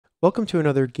Welcome to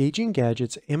another Gauging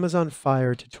Gadgets Amazon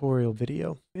Fire tutorial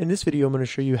video. In this video, I'm going to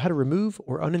show you how to remove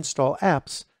or uninstall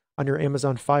apps on your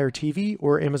Amazon Fire TV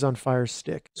or Amazon Fire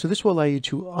Stick. So this will allow you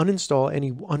to uninstall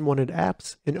any unwanted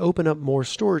apps and open up more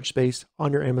storage space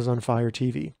on your Amazon Fire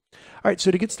TV. All right, so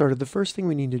to get started, the first thing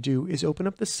we need to do is open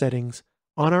up the settings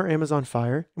on our Amazon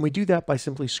Fire, and we do that by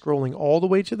simply scrolling all the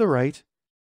way to the right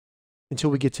until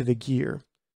we get to the gear.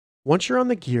 Once you're on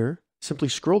the gear, simply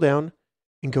scroll down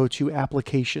and go to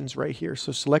Applications right here.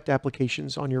 So select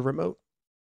Applications on your remote.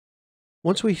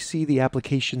 Once we see the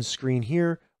Applications screen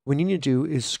here, what we need to do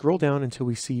is scroll down until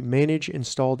we see Manage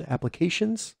Installed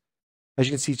Applications. As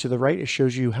you can see to the right, it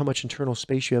shows you how much internal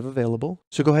space you have available.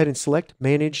 So go ahead and select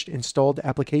Managed Installed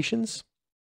Applications.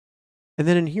 And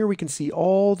then in here, we can see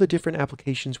all the different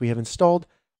applications we have installed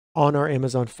on our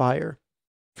Amazon Fire.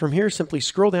 From here, simply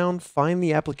scroll down, find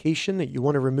the application that you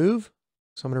want to remove.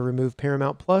 So I'm going to remove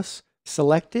Paramount Plus.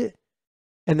 Select it,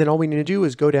 and then all we need to do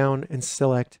is go down and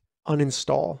select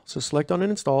uninstall. So select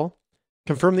uninstall,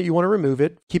 confirm that you want to remove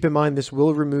it. Keep in mind this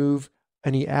will remove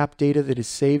any app data that is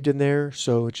saved in there,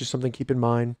 so it's just something to keep in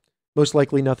mind. Most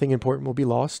likely nothing important will be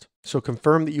lost. So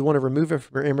confirm that you want to remove it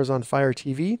from your Amazon Fire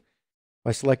TV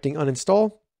by selecting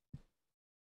uninstall.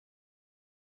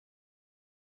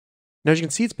 Now as you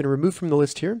can see, it's been removed from the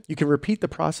list here. You can repeat the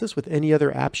process with any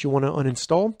other apps you want to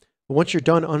uninstall. Once you're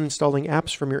done uninstalling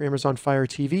apps from your Amazon Fire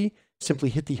TV, simply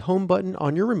hit the home button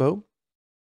on your remote.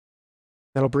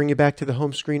 That'll bring you back to the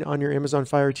home screen on your Amazon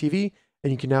Fire TV,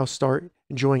 and you can now start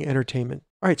enjoying entertainment.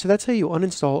 All right, so that's how you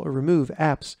uninstall or remove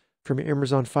apps from your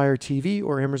Amazon Fire TV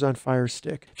or Amazon Fire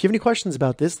Stick. If you have any questions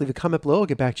about this, leave a comment below. I'll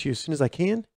get back to you as soon as I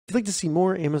can. If you'd like to see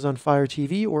more Amazon Fire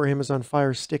TV or Amazon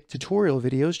Fire Stick tutorial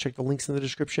videos, check the links in the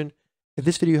description. If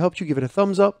this video helped you, give it a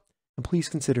thumbs up, and please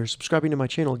consider subscribing to my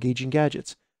channel, Gauging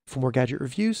Gadgets, for more gadget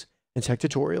reviews and tech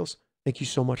tutorials. Thank you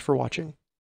so much for watching.